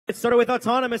It started with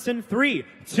autonomous in 3,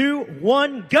 2,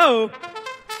 1, go.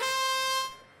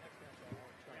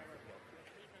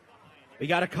 We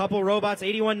got a couple robots,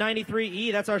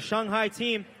 8193E, that's our Shanghai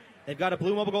team. They've got a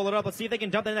blue mobile goal lit up. Let's see if they can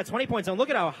dump that in that 20-point zone. Look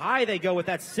at how high they go with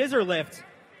that scissor lift.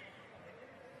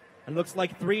 And looks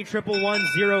like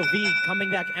 3110V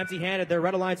coming back empty-handed. Their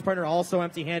Red Alliance partner also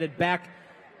empty-handed back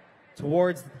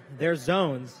towards their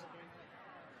zones.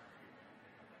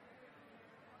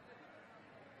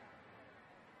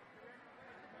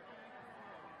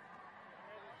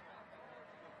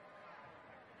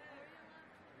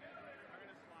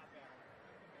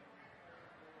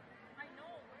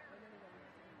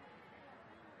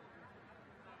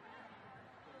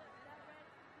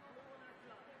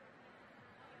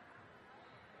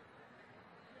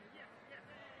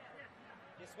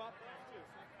 Swap too.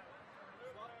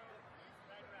 Swap.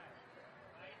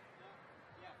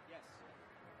 Yeah, yes.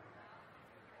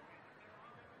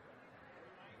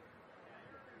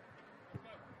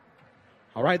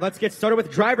 All right, let's get started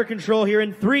with driver control here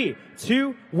in 3,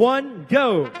 2, 1,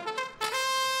 go.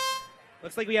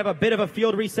 Looks like we have a bit of a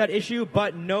field reset issue,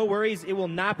 but no worries. It will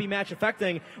not be match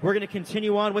affecting. We're going to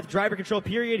continue on with driver control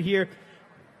period here.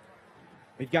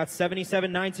 We've got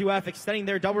 7792F extending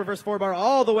their double reverse forward bar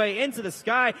all the way into the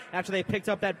sky after they picked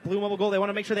up that blue mobile goal. They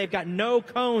want to make sure they've got no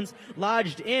cones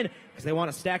lodged in because they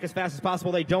want to stack as fast as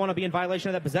possible. They don't want to be in violation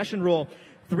of that possession rule.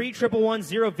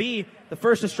 3110V, the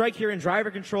first to strike here in driver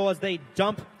control as they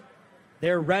dump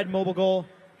their red mobile goal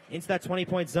into that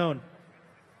 20-point zone.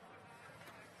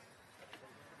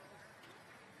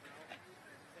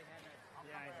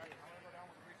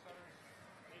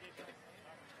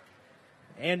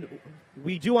 And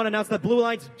we do want to announce that Blue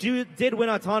Alliance did win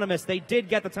autonomous. They did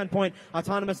get the 10-point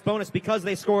autonomous bonus because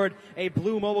they scored a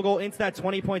blue mobile goal into that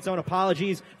 20-point zone.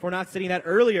 Apologies for not sitting that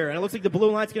earlier. And it looks like the Blue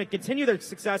Alliance is going to continue their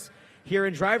success here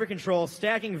in driver control,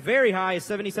 stacking very high as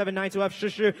 7792F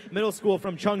Shishi Middle School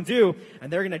from Chengdu.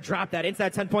 And they're going to drop that into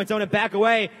that 10-point zone and back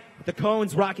away. The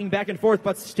cones rocking back and forth,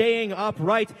 but staying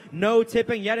upright. No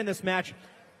tipping yet in this match.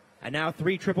 And now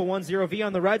 3110V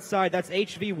on the red side. That's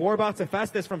HV Warbots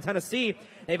Hephaestus from Tennessee.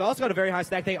 They've also got a very high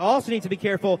stack. They also need to be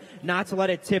careful not to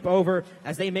let it tip over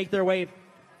as they make their way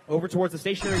over towards the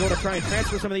stationary goal to try and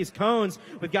transfer some of these cones.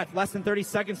 We've got less than 30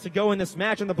 seconds to go in this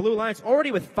match, and the Blue Alliance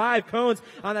already with 5 cones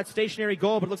on that stationary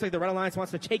goal, but it looks like the Red Alliance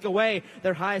wants to take away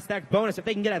their highest stack bonus if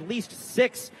they can get at least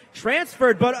 6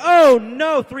 transferred. But oh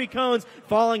no, 3 cones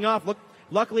falling off.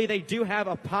 Luckily, they do have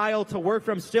a pile to work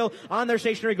from still on their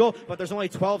stationary goal, but there's only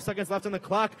 12 seconds left on the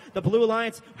clock. The Blue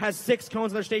Alliance has 6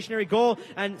 cones on their stationary goal,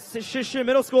 and Shishi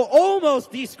Middle School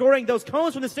almost descoring those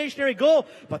cones from the stationary goal,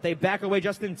 but they back away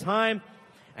just in time.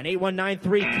 And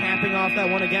 8193 capping off that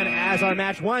one again as our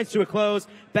match winds to a close.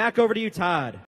 Back over to you, Todd.